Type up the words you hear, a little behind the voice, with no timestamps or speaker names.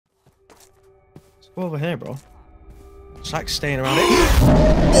Go over here, bro. Zach's staying around it.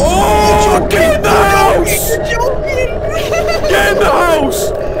 Oh! Get in the house! Get in the house!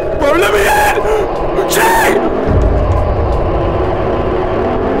 Bro, let me in! Jay!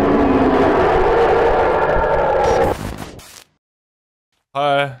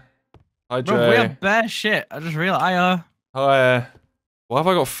 Hi. Hi, Jay. Bro, we have bare shit. I just realized. Hi. Why have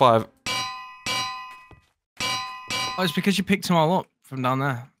I got 5? Oh, it's because you picked them all up from down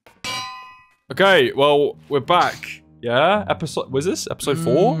there. Okay, well, we're back. Yeah? Episode... Was this? Episode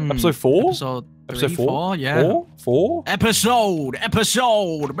 4? Episode 4? Episode 3, Episode 4, yeah. 4? Episode!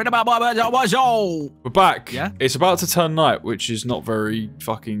 We're back. Yeah? It's about to turn night, which is not very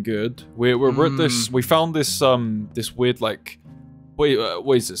fucking good. We're at this... We found this, this weird, like... Wait,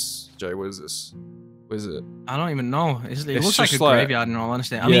 what is this, Jay? What is this? What is it? I don't even know. It looks like a like, graveyard in all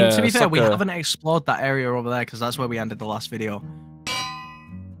honesty. I yeah, mean, to be fair, like we haven't explored that area over there because that's where we ended the last video.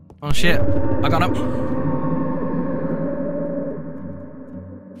 Oh shit. I got him.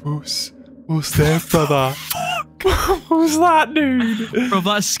 Who's there, brother? Who's that, dude? Bro,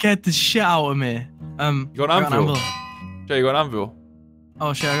 that scared the shit out of me. You got an anvil? Jay, you got an anvil?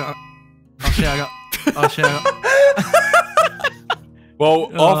 Oh shit, I got... Oh shit, I got... Oh shit, I got...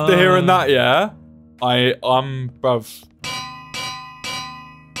 Well, after hearing that, yeah, bruv.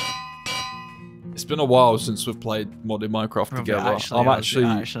 It's been a while since we've played modded Minecraft together. It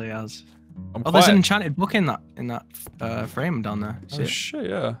actually has. I'm there's an enchanted book in that frame down there. Oh shit,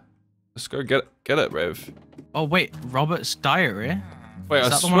 yeah. Let's go get it, Rev. Oh wait, Robert's diary. Wait, I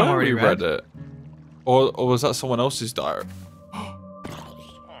swear we read it. Or was that someone else's diary?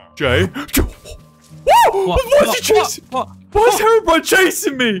 Jay? Why is he chasing? Why is Herobrine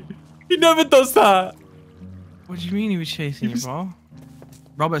chasing me? He never does that. What do you mean he was chasing you, bro?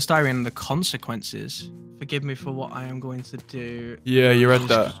 Robert's diary and the consequences. Forgive me for what I am going to do. Yeah, you read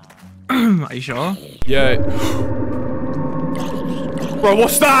that. Are you sure? Yeah. Bro,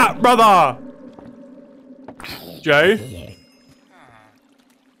 what's that, brother? Jay?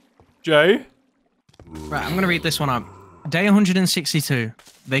 Jay? Right, I'm gonna read this one out. Day 162.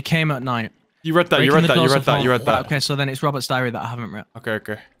 They came at night. You read that, you read that, you read that, you read that. Okay, so then it's Robert's diary that I haven't read. Okay,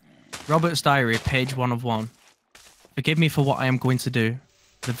 okay. Robert's diary, page 1 of 1. Forgive me for what I am going to do.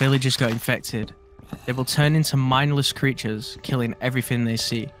 The villagers got infected. They will turn into mindless creatures, killing everything they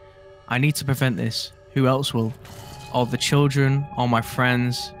see. I need to prevent this. Who else will? All the children, all my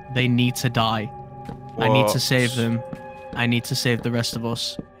friends, they need to die. What? I need to save them. I need to save the rest of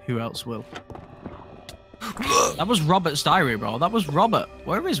us. Who else will? That was Robert's diary, bro. That was Robert.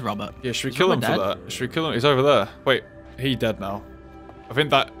 Where is Robert? Yeah, should we kill him for that? Should we kill him? He's over there. Wait, he's dead now. I think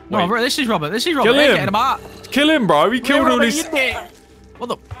that... Wait. No, this is Robert. This is Robert. Kill him! Kill him, bro. He killed all his... What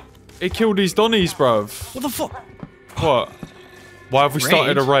the... He killed his Donnies, bro. What the fuck? What? Why have we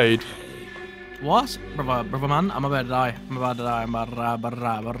started a raid? What? Brother man, I'm about to die. I'm about to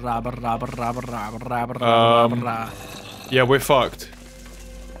die. Yeah, we're fucked.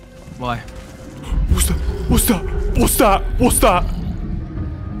 Why? What's that? What's that? What's that? What's that?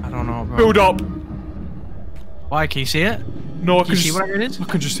 I don't know, bro. Build up. Why? Can you see it? No, I can you see what it is? I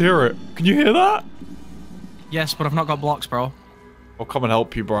can just hear it. Can you hear that? Yes, but I've not got blocks, bro. I'll come and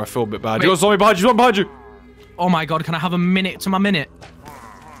help you, bro. I feel a bit bad. Wait. You got something behind you. Something behind you. Oh my god, can I have a minute to my minute?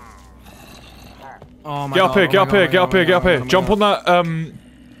 Oh my god. Get up here, get up here, get up here, get up here. Jump on that,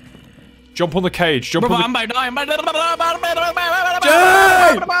 jump on the cage. Jump on the... I'm about to die.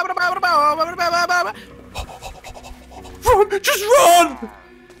 Run! Just run!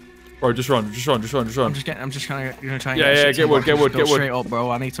 Bro, just run, just run, just run, just run. I'm just trying to try and get wood, get wood, get wood. Straight up,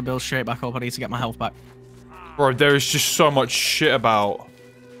 bro. I need to build straight back up. I need to get my health back. Bro, there is just so much shit about.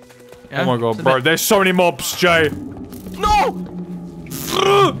 Yeah? Oh my god, bro, there's so many mobs, Jay. No!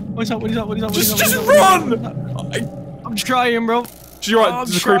 What is that? What is that? What is that? Just run! I'm trying, bro. You're right,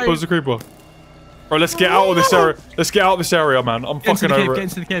 there's a creeper, there's a creeper. Bro, let's get out of this area. Let's get out of this area, man. I'm fucking over it. Get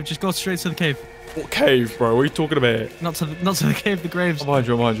into the cave. Just go straight to the cave. What cave, bro? What are you talking about? Not to the cave, the graves. I'm behind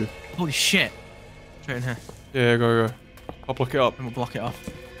you, I'm behind you. Holy shit. Straight in here. Yeah, go. I'll block it up. And we'll block it off.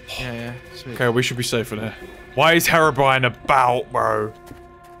 Yeah, sweet. Okay, we should be safe in here. Why is Herobrine about, bro?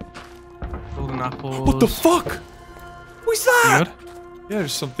 Golden apples. What the fuck? What's that? Yeah,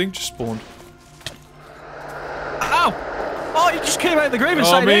 there's something just spawned. Ow! Oh, you just came out of the grave and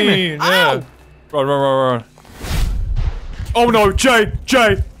started aiming. Yeah. Ow! Run. Oh no, Jay!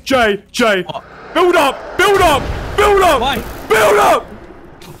 What? Build up! Why? Build up!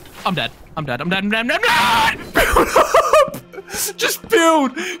 I'm dead. Build up! Just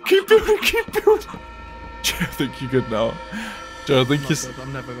build! Keep building! Jay, I think you're good now. Jay, I think you're...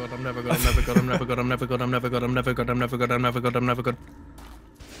 I'm never good.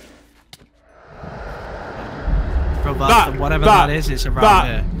 Bro, whatever that is, it's around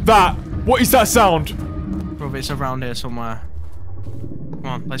here. What is that sound? Bro, it's around here somewhere. Come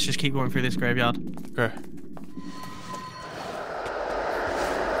on, let's just keep going through this graveyard. Okay.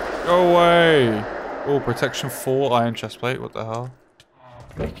 Go away. Oh, protection 4, iron chestplate. What the hell?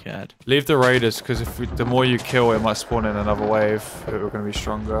 Wicked. Leave the raiders, because the more you kill, it might spawn in another wave. We're going to be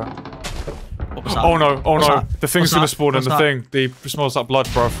stronger. What was that? Oh no! Oh What's no! that? The thing's going to spawn in the thing. It smells like blood,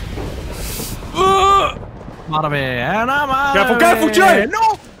 bro. Careful! Careful, Jay!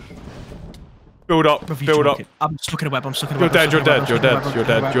 No! Build up! Build up! I'm stuck in a web. I'm stuck in a You're web. dead! You're dead! You're dead! You're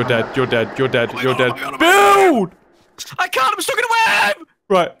dead! You're dead! You're dead! You're dead! You're dead! Build! I can't! I'm stuck in a web!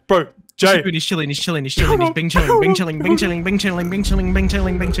 Right, bro. Jay. He's chilling. He's chilling. He's chilling. He's bing chilling. Bing chilling. Bing chilling. Bing chilling. Bing chilling. Bing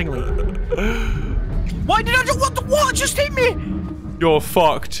chilling. Bing chilling. Why did I just... What the... What just hit me? You're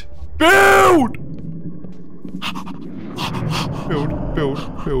fucked. Build! Build,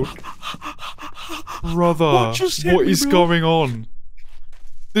 build, build. Brother, what is going on?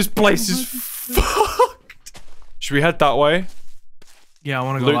 This place is fucked. Should we head that way? Yeah, I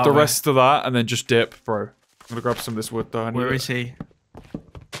want to go Loot the rest of that and then just dip, bro. I'm gonna grab some of this wood though. Where is he?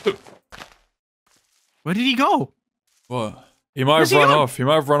 Where did he go? What? He might have run off. He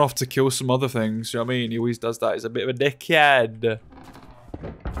might have run off to kill some other things. You know what I mean? He always does that. He's a bit of a dickhead.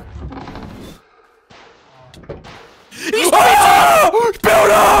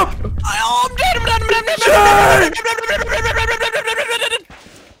 Build up! Oh, I'm dead! I'm dead!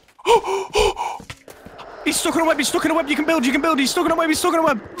 He's stuck on a web! He's stuck in a web! You can build! You can build! He's stuck in a web! He's stuck in a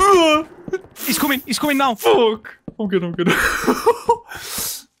web! He's coming! He's coming now! Fuck! I'm good, I'm good.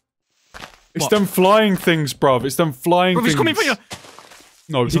 It's them flying things, bruv. It's them flying things. He's coming for you!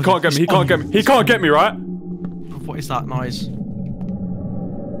 No, he can't get me. He can't get me. He can't get me, right? What is that noise?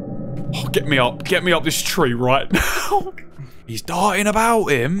 Oh, get me up. Get me up this tree right now. He's darting about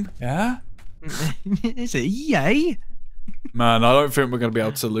him. Yeah? Is it yay? Man, I don't think we're going to be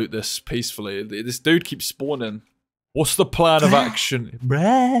able to loot this peacefully. This dude keeps spawning. What's the plan of action?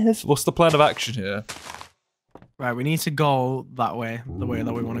 What's the plan of action here? Right, we need to go that way. The way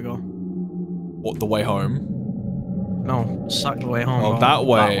that we want to go. What, the way home? No, suck the way home. Oh, that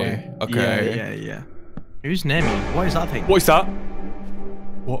way. Okay. Yeah. Who's near me? What is that thing? What is that?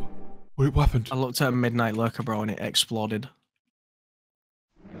 What happened? I looked at a midnight lurker, bro, and it exploded.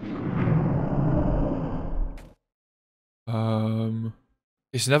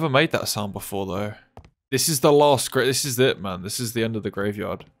 It's never made that sound before though. This is the last this is it, man. This is the end of the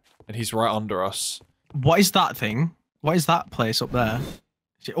graveyard. And he's right under us. What is that thing? What is that place up there?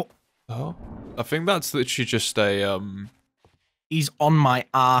 Oh, I think that's literally just a He's on my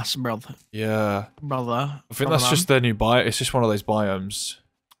ass, brother. Yeah. Brother. I think that's just their new biome. It's just one of those biomes.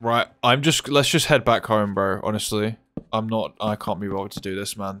 Right, let's just head back home, bro, honestly. I can't be bothered to do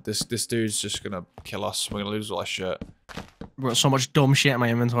this, man. This dude's just gonna kill us. We're gonna lose all our shit. I've got so much dumb shit in my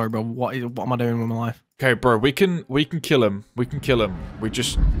inventory, bro. What am I doing with my life? Okay, bro, we can kill him. We can kill him. We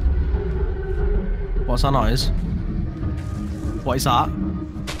just... What's that noise? What is that?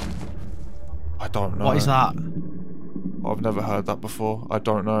 I don't know. What is that? I've never heard that before. I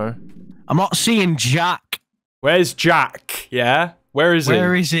don't know. I'm not seeing Jack. Where's Jack? Yeah? Where is he?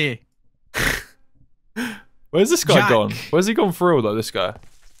 Where is he? Where's this guy gone? Where's he gone for real, though, this guy?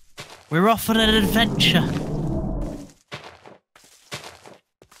 We're off on an adventure.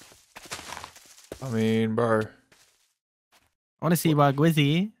 I mean, bro. I want to see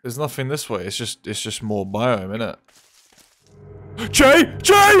Wagwizzy. There's nothing this way. It's just more biome, innit? Jay!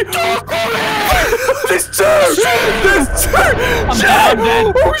 There's two! There's two! I'm dead!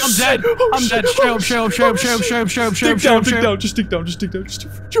 I'm dead! Straight up. Dig down. Just dig down.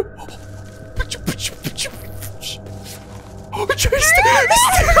 Oh,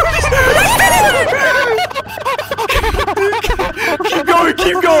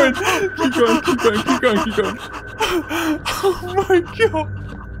 keep going! Oh my god!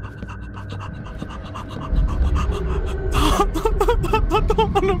 I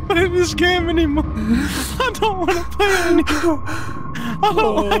don't want to play this game anymore. I don't want to play it anymore. I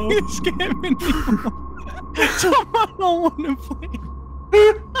don't like this game anymore. I don't want to play. I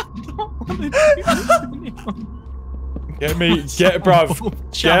don't want to do this anymore. Get me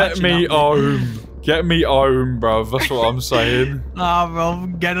home, bruv. That's what I'm saying. Nah, bro,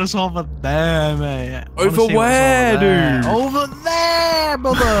 get us over there, mate. Over where, dude? Over there,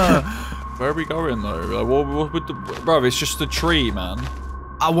 brother. Where are we going though? Like, what with the bruv? It's just a tree, man.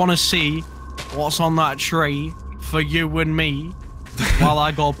 I want to see what's on that tree for you and me while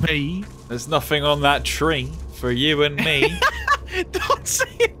I go pee. There's nothing on that tree for you and me. Don't say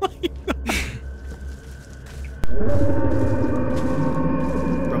it like that.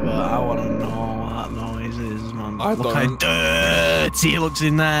 Brother, I want to know what that noise is, man. Look how dirty it looks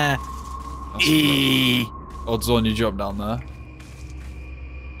in there. Odds on you jump down there.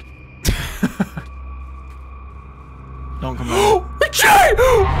 Don't come down. Jay!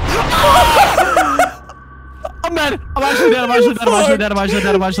 I'm dead. I'm actually dead. I'm actually dead. I'm actually dead. I'm actually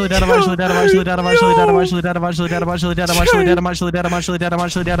dead. I'm actually dead. I'm actually dead. I'm actually dead. I'm actually dead. I'm actually dead. I'm actually dead. I'm actually dead. I'm actually dead. I'm actually dead. I'm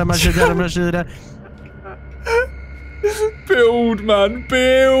actually dead. I'm actually dead. I'm actually dead. I'm actually dead. Build, man,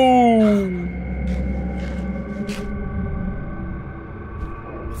 build.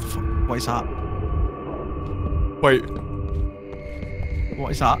 What is that? Wait.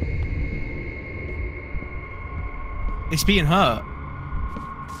 What is that? It's being hurt.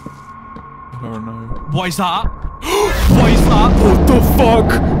 Oh no. What is that? What is that? What the fuck?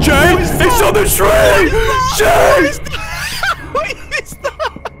 Jay! It's on the tree! Jay! What is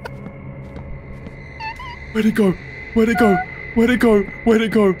that? Where'd it go? Where'd it go? Where'd it go? Where'd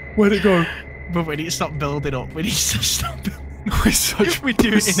it go? Where'd it go? But we need to stop building up. We need to stop building up. We're such We do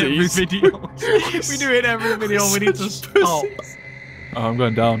it in every pussies. video. We do it in every video. We need to stop. Oh, I'm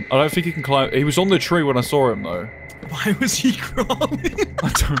going down. I don't think he can climb. He was on the tree when I saw him, though. Why was he crawling? I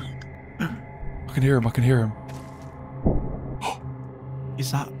don't. I can hear him. I can hear him.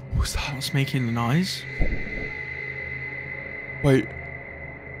 Is that What's that? what's making the noise? Wait.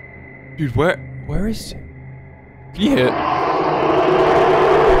 Dude, where is he? Can you hear it?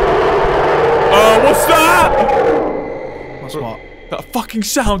 What's that? What's what? That fucking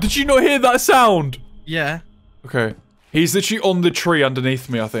sound. Did you not hear that sound? Yeah. Okay. He's literally on the tree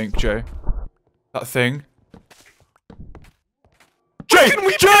underneath me, I think, Jay. That thing. Jay!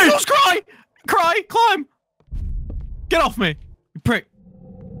 Jay! Cry! Cry! Climb! Get off me! You prick!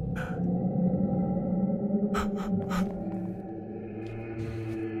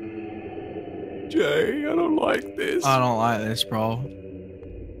 Jay, I don't like this. I don't like this, bro.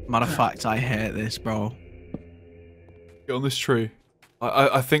 Matter of fact, I hate this, bro. Get on this tree.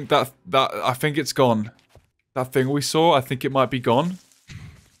 I think I think it's gone. That thing we saw, I think it might be gone.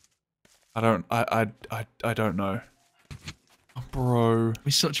 I don't know. Bro.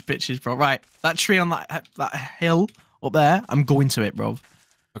 We're such bitches, bro. Right, that tree on that hill up there, I'm going to it, bro.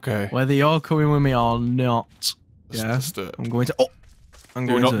 Okay. Whether you're coming with me or not. Let's do it. I'm going to. Oh! I'm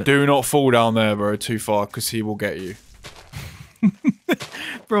going to it. Do not fall down there, bro, too far, because he will get you.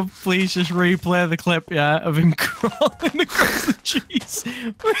 Bro, please just replay the clip, yeah, of him crawling across the trees.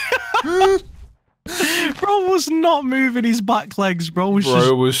 Bro was not moving his back legs, bro. Was Bro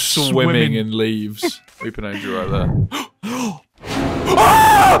just was swimming in leaves. Open angel right there.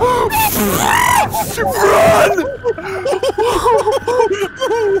 Run!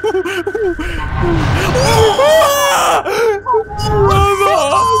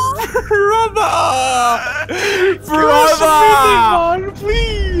 Brother!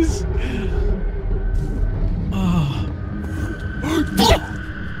 Please! Bro!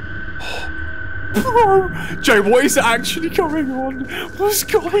 Jay, what is actually going on? What's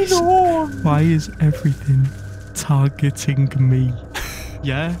going on? Why is everything targeting me?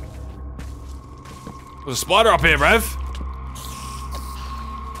 Yeah? There's a spider up here, Rev.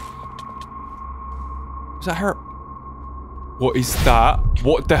 Is that her? What is that?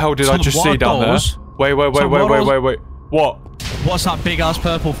 What the hell did I just see down there? Wait. What? What's that big ass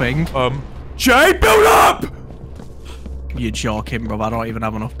purple thing? Jay, build up! You're joking, bro. I don't even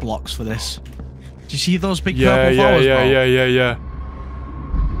have enough blocks for this. Do you see those big purple flowers, bro? Yeah.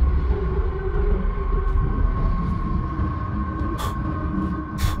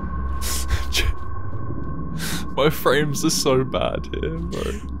 My frames are so bad here, bro.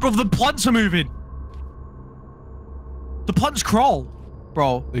 Bro, the plants are moving. The plants crawl,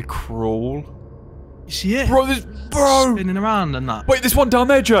 bro. They crawl? You see it? Bro, bro! Spinning around and that. Wait, there's one down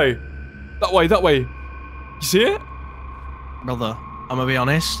there, Jay. That way. You see it? Brother, I'm gonna be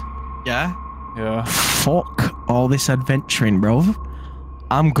honest. Yeah? Yeah. Fuck all this adventuring, bro.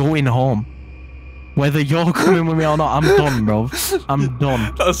 I'm going home. Whether you're coming with me or not, I'm done, bro. I'm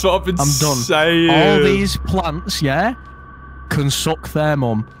done. That's what I've been saying. All these plants, yeah, can suck their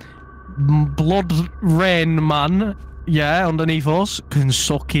mum. Blood Rain Man, yeah, underneath us, can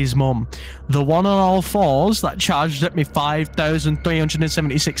suck his mum. The one on all fours that charged at me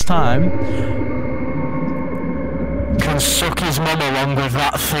 5,376 times can suck his mum along with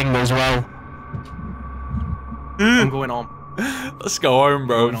that thing as well. I'm going on. Let's go home,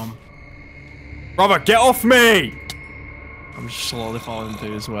 bro. I'm going on. Brother, get off me! I'm just slowly falling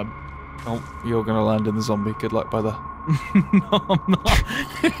through this web. Oh, you're gonna land in the zombie. Good luck, brother. No, I'm not.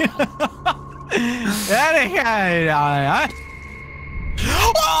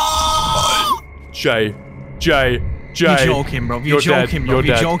 Jay. You're joking, bro. You're joking, bro.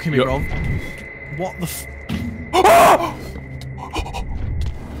 You're joking me, bro. What the f...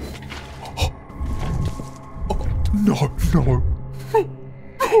 No, no.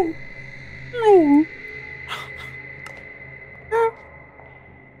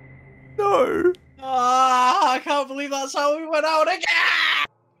 No. I can't believe that's how we went out again.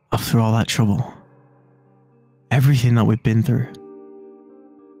 After all that trouble, everything that we've been through,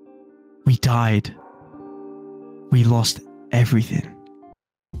 we died. We lost everything.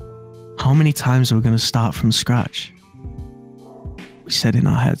 How many times are we going to start from scratch? We said in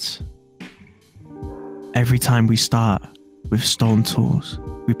our heads. Every time we start with stone tools,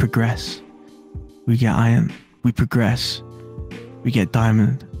 we progress. We get iron. We progress. We get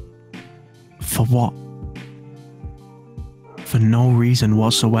diamond. For what? For no reason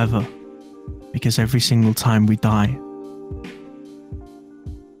whatsoever. Because every single time we die.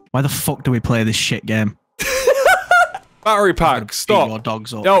 Why the fuck do we play this shit game? Battery pack, stop. Your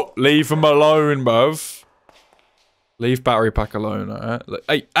dogs up. Yo, leave them alone, bruv. Leave battery pack alone, alright?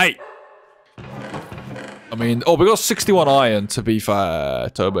 Hey, hey! I mean, oh, we got 61 iron, to be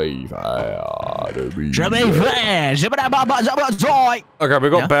fair. Okay, we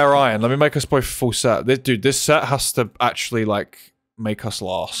got bare iron. Let me make us both full set. Dude, this set has to actually, like, make us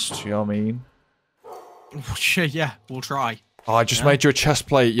last. You know what I mean? Sure, yeah, we'll try. Oh, I just made you a chest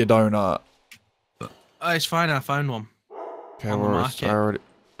plate, you donut. Oh, it's fine, I found one. Okay, already.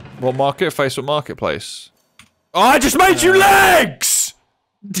 What market? Facebook Marketplace. Oh, I just made you legs!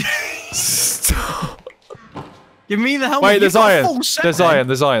 Stop. Give me the helmet. Wait, there's iron. There's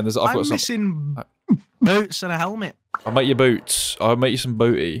iron. I'm missing boots and a helmet. I'll make you boots. I'll make you some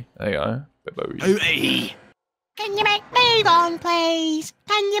booty. There you go. Booty. Can you make me one, please?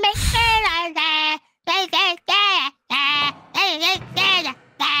 Can you make me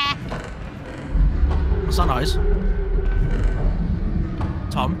What's that noise?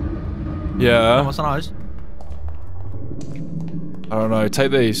 Tom? Yeah? What's that noise? I don't know.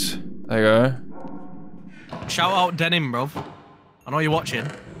 Take these. There you go. Shout out Denim, bro. I know you're watching.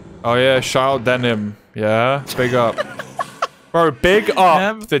 Oh yeah, shout out Denim. Yeah? Big up. Bro, big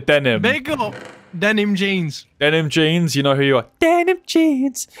up the Denim. Big up Denim jeans. Denim jeans, you know who you are. Denim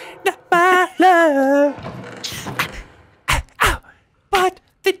jeans, not my love. But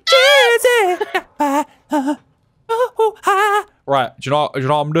the jeans is not my love. Right, do you know what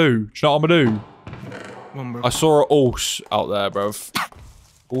I'm gonna do? I saw an Ulse out there, bruv.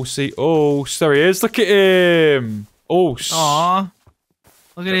 Ulse, there he is. Look at him. Ulse. Aww.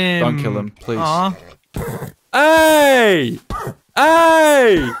 Look at him. Don't kill him, please. Aww. Hey!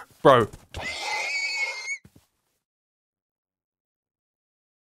 Hey! Bro.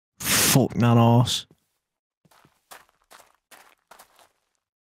 Fuck that horse.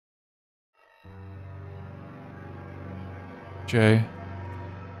 Jay.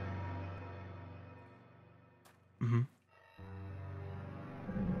 Mm-hmm.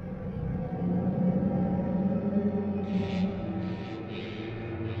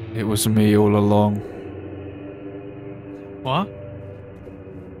 It was me all along. What?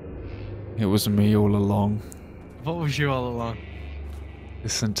 It was me all along. What was you all along?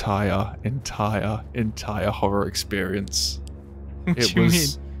 This entire horror experience. What do you mean?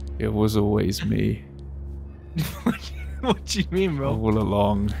 It was always me. What do you mean, bro? All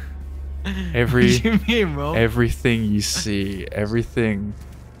along. What do you mean, bro? Everything you see, everything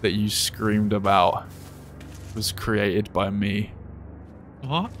that you screamed about was created by me.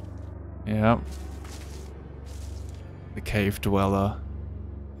 What? Yeah. The Cave Dweller.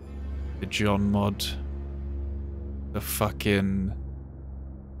 The John Mod. The fucking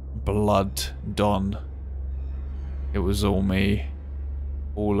Blood Don. It was all me.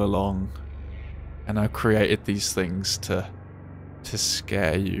 All along. And I created these things to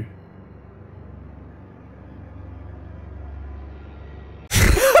scare you.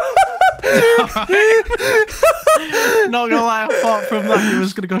 Not gonna lie, apart from that, you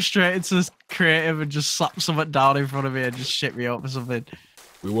was gonna go straight into creative and just slap something down in front of me and just shit me up or something.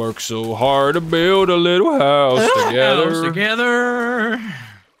 We worked so hard to build a little house together.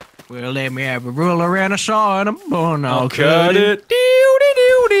 Well, let me have a ruler and a saw and a bone. I'll cut it.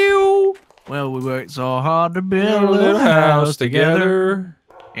 Doo-doo-doo-doo. Well, we worked so hard to build a little house together.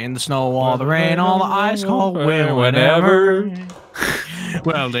 In the snow, all the rain, all the ice, cold wind, whenever.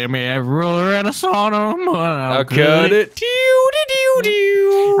 Well, let me have a ruler and a saw and a bone. I'll cut it.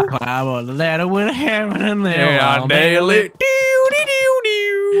 Doo-doo-doo-doo. I climb on the ladder with a hammer and nail. And I'll nail it.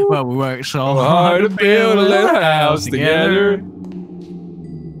 Doo-doo-doo-doo. Well, we worked so hard to build a little house together.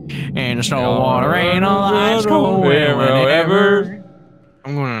 In the snow, water, rain, all the ice, cold wind, whenever.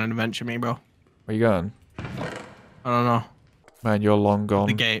 I'm going on an adventure, me, bro. Where you going? I don't know. Man, you're long gone.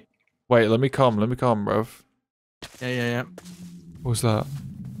 The gate. Wait, let me come, bruv. Yeah. What was that?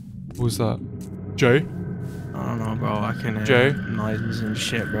 What was that? Jay? I don't know, bro. I can hear Jay? noises and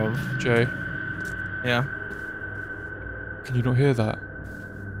shit, bro. Jay? Yeah. Can you not hear that?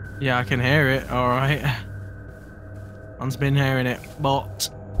 Yeah, I can hear it. All right. Man's been hearing it, but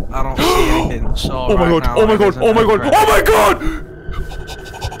I don't see anything. So Oh my god! Oh my god! Oh my god! Oh my god!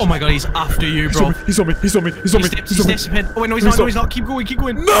 Oh my god! He's after you, bro. He's on me! He's on me! He's on me! He's disappeared. Oh wait, no, he's not. No, he's not. Keep going. Keep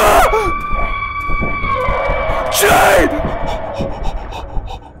going. No! Jay!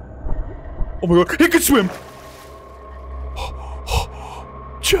 Oh my god! He can swim!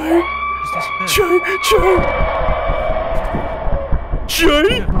 Jay! Jay!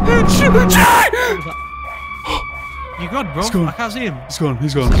 You good, bro? I can't see him. He's gone.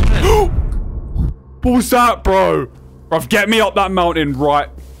 He's gone. What was that, bro? Bruv, get me up that mountain right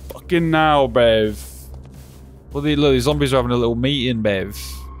fucking now, Bev. Look, the zombies are having a little meeting, Bev.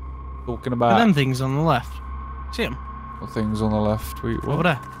 Talking about... And them things on the left. See him? What things on the left? Wait, what? Over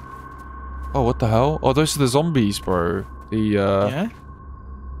there. Oh, what the hell? Oh, those are the zombies, bro. The, Yeah?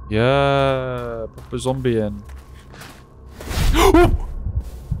 Yeah, proper zombieing.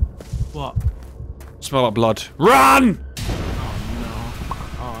 What? Smell like blood. Run!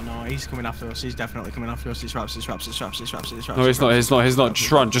 Oh no, he's coming after us. He's definitely coming after us. It's traps. No, he's not.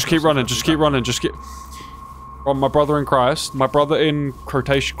 Just run. Just keep running. Just keep running. Just keep... From my brother in Christ, my brother in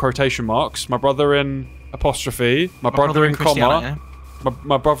quotation marks, my brother in apostrophe, my brother in comma,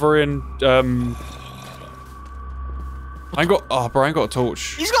 my brother in, I ain't got... Oh, bro, I ain't got a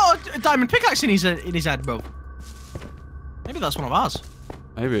torch. He's got a diamond pickaxe in his head, bro. Maybe that's one of ours.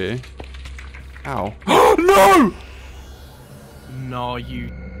 Maybe. Ow. No! No,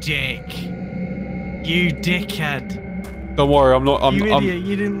 you dick. You dickhead. Don't worry, I'm not... You idiot,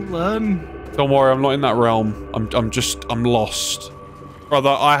 you didn't learn. Don't worry, I'm not in that realm. I'm lost.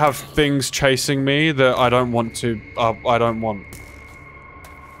 Brother, I have things chasing me that I don't want to... I don't want.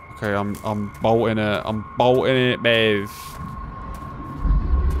 Okay, I'm bolting it. I'm bolting it, babe.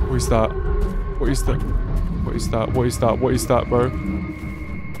 What is that? What is that? What is that? What is that? What is that, bro?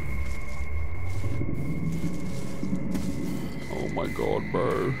 Oh my god,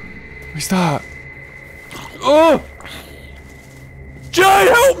 bro. What is that? Oh! Jay,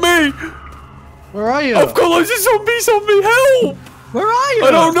 help me! Where are you? I've got loads of zombies on me, help! Where are you?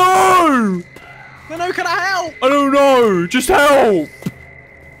 I don't know! Then how can I help? I don't know, just help!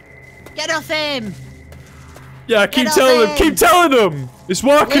 Get off him! Yeah, keep telling them! It's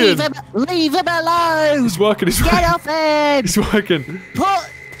working! Leave him alone! It's working, it's Get working. off him! It's working.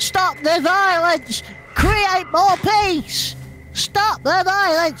 Stop the violence! Create more peace! Stop the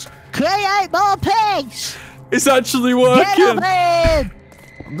violence! Create more peace! It's actually Get working! off him!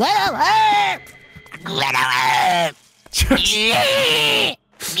 Get off him! Get off him!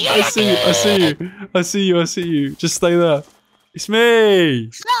 I see you. Just stay there. It's me!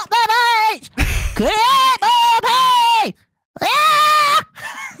 Stop the violence! Create more peace!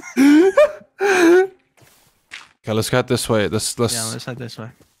 Okay, let's get this way. Let's... Yeah, let's head this way.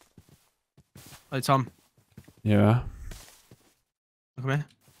 Hey, Tom. Yeah. Come here.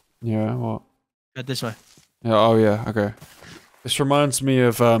 Yeah, what? Head this way. Yeah, oh yeah, okay. This reminds me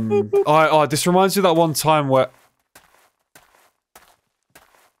of, this reminds me of that one time where...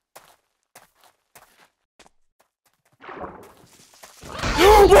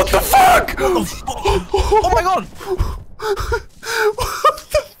 What the fuck? Oh my god!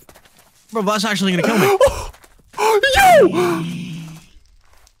 Bro, that's actually gonna kill me. Yo!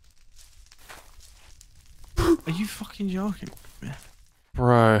 Are you fucking joking?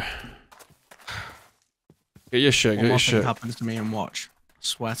 Bro. Get your shit, get your shit. Happens to me and watch.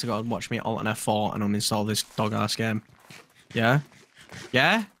 Swear to God, watch me alt and F4 and uninstall this dog ass game. Yeah?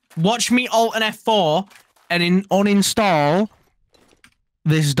 Yeah? Watch me alt and F4 and uninstall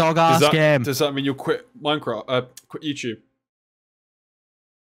this dog ass game. Does that mean you'll quit Minecraft? Quit YouTube?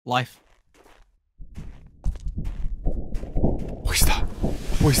 Life. What is that?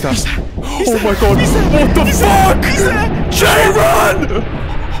 What is that? Oh my god! What the fuck? Jay, run!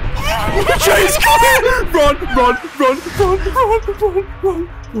 Jay's coming! Run!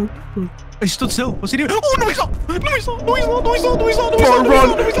 He stood still. What's he doing? Oh no, he's not! No, he's not! Bro,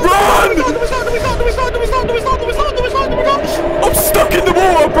 run! I'm stuck in the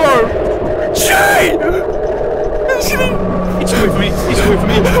water, bro! Jay! He's coming for me. He's coming for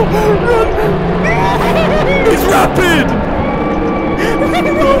me. Run! He's rapid!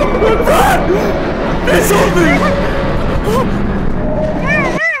 Run! He's on me!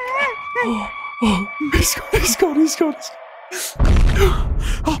 He's gone.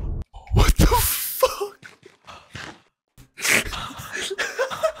 Oh, what the fuck?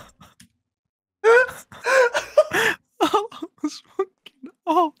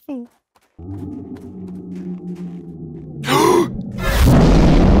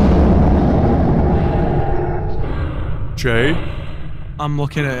 Jay? I'm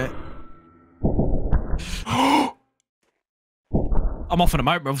looking at it. I'm off on a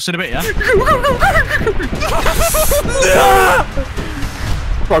moat, bro. See you in a bit, yeah?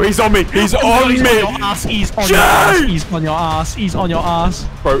 Bro, he's on me. He's on me. He's on your ass. He's on your ass. He's on your ass. He's on your ass.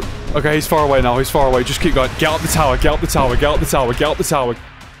 Bro, okay, he's far away now. He's far away. Just keep going. Get up the tower. Get up the tower. Get up the tower. Get up the tower.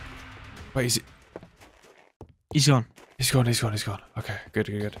 Wait, is he? He's gone. He's gone. He's gone. He's gone. Okay, good,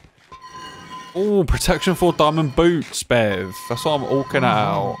 good, good. Oh, protection for diamond boots, Bev. That's what I'm orking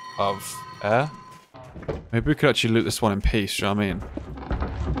out of. Yeah? Maybe we could actually loot this one in peace, do you know what I mean?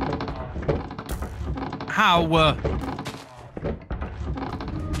 How?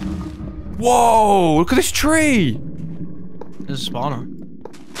 Whoa! Look at this tree! There's a spawner.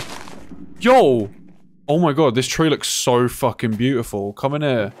 Yo! Oh my god, this tree looks so fucking beautiful. Come in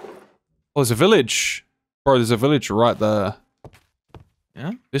here. Oh, there's a village. Bro, there's a village right there.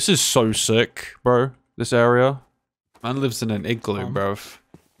 Yeah? This is so sick, bro. This area. Man lives in an igloo, bro.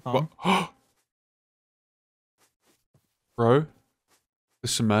 What? Bro?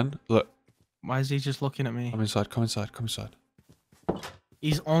 Listen, man. Look. Why is he just looking at me? Come inside, come inside, come inside.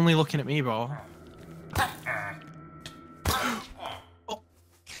 He's only looking at me, bro. Oh.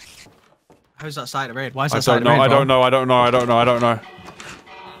 How's that side of raid? Why is that side of raid, bro? I don't know.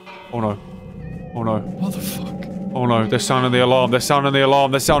 Oh no. Oh no. What the fuck? Oh no, they're sounding the alarm. They're sounding the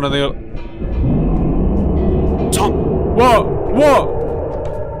alarm. They're sounding the Tom! What? What?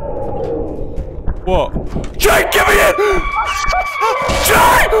 What? Jay, give me it!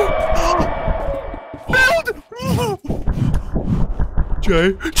 Jay! Build!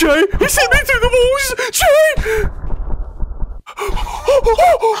 Jay! Jay! He's hit me through the walls! Jay!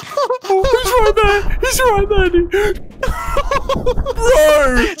 Oh, he's right there! He's right there, dude!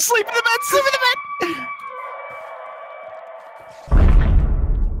 Bro! Sleep in the bed! Sleep in the bed!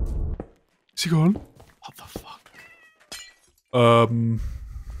 Is he gone? What the fuck?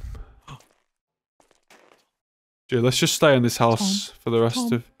 Jay, let's just stay in this house for the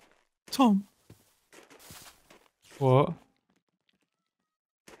rest of... Tom. What?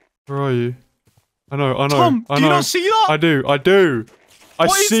 Where are you? I know. Tom, I know. do you not see that? I do. I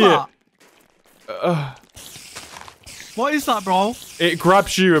see that? it. What is that, bro? It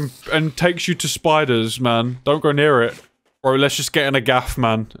grabs you and takes you to spiders, man. Don't go near it. Bro, let's just get in a gaff,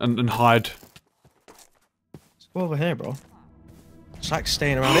 man, and hide. Let's go over here, bro. Zach's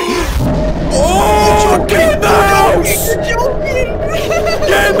staying around it. Oh! Get in the house!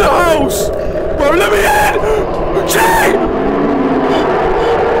 Get in the house! Bro, let me in! Jay!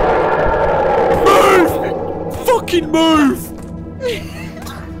 Move! Fucking move!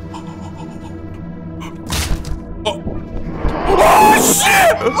 Oh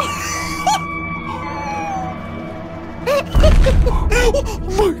shit! Oh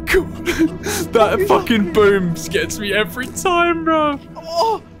my god! That fucking boom gets me every time, bro.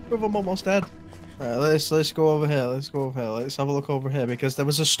 Oh, I'm almost dead. Right, let's go over here. Let's go over here. Let's have a look over here because there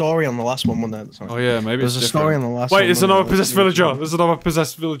was a story on the last one, wasn't there? Oh yeah, maybe there's a story on the last one. Wait, there's another possessed villager. There's another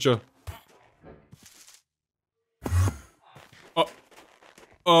possessed villager. What?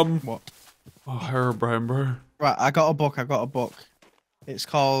 Oh, Herobrine, bro. Right, I got a book. It's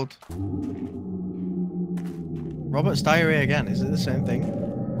called Robert's Diary again. Is it the same thing?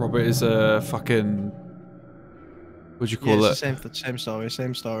 Robert is a fucking... What'd you call it? It's the same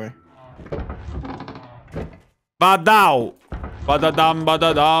story. Badao! Badadam,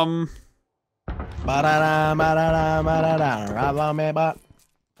 badadam. Ba-da-da, ba-da-da, ba-da-da, ra-ba-me-ba.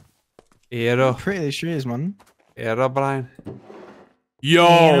 Hero. Pretty these trees, man. Herobrine. Yo!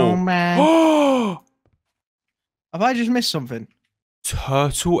 Hero, man. Have I just missed something?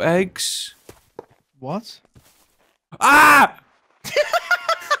 Turtle eggs? What? Ah!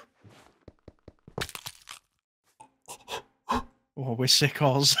 Oh, we're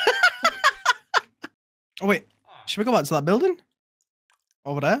sickos. Oh, wait. Should we go back to that building?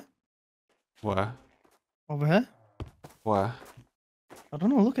 Over there? Where? Over here? Where? I don't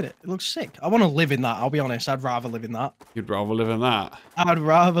know. Look at it. It looks sick. I want to live in that. I'll be honest. I'd rather live in that. You'd rather live in that? I'd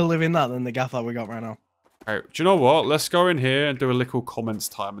rather live in that than the gaff that we got right now. Alright, do you know what? Let's go in here and do a little comments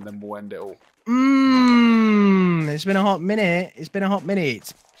time and then we'll end it all. It's been a hot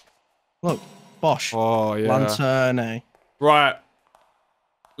minute. Look. Bosh. Oh, yeah. Lanterne. Right.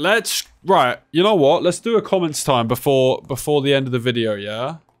 Right, you know what? Let's do a comments time before the end of the video,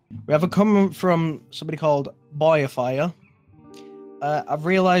 yeah? We have a comment from somebody called Boyafire. I've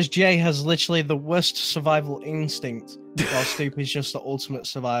realised Jay has literally the worst survival instinct, while Stoop is just the ultimate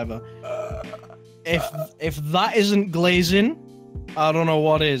survivor. If that isn't glazing, I don't know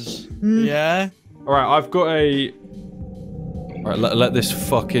what is. Yeah? Alright, I've got a... Alright, let this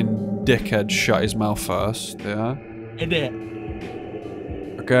fucking dickhead shut his mouth first, yeah? Idiot.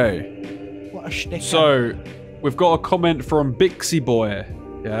 Okay. What a sticker. So, we've got a comment from Bixie Boy.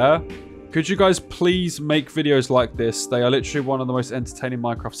 Yeah? Could you guys please make videos like this? They are literally one of the most entertaining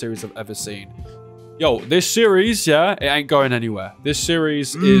Minecraft series I've ever seen. Yo, this series, yeah, it ain't going anywhere. This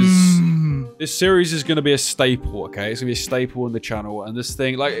series is gonna be a staple, okay? It's gonna be a staple in the channel, and this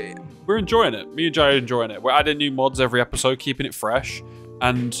thing, like, we're enjoying it. Me and Jay are enjoying it. We're adding new mods every episode, keeping it fresh,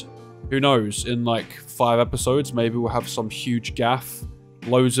 and who knows, in like 5 episodes, maybe we'll have some huge gaff,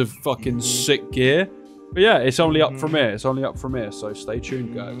 loads of fucking sick gear. But yeah, it's only up from here. It's only up from here, so stay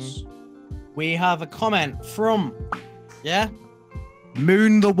tuned, guys. We have a comment from, yeah?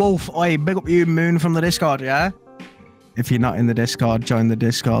 Moon the Wolf. Oi, big up you, Moon, from the Discord, yeah? If you're not in the Discord, join the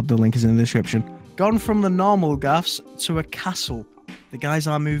Discord. The link is in the description. Gone from the normal gaffs to a castle. The guys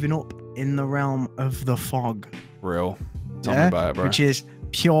are moving up in the realm of the fog. Real. Tell me about it, bro. Which is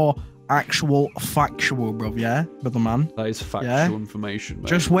pure, actual, factual, bro, yeah? Brother man. That is factual information, mate.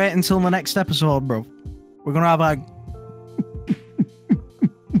 Just wait until the next episode, bro. We're gonna have a...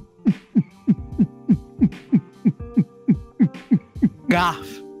 gaff.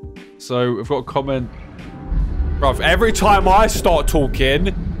 So we've got a comment. Bruv, every time I start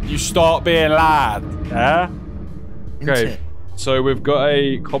talking, you start being loud. Yeah? Okay. So we've got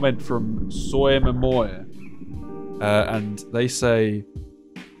a comment from Soy Memoy. And they say,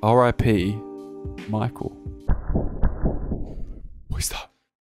 R.I.P. Michael. What is that?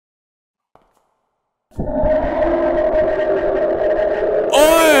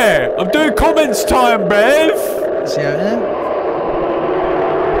 Oi! I'm doing comments time, bruv! See how it is?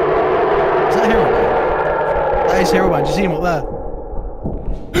 Is that Herobrine? That is Herobrine. Do you see him up there?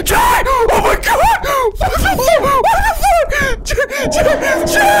 Jay! Oh my god! What the fuck? What the fuck?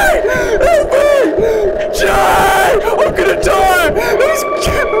 Jay! Help me! Jay! I'm gonna die!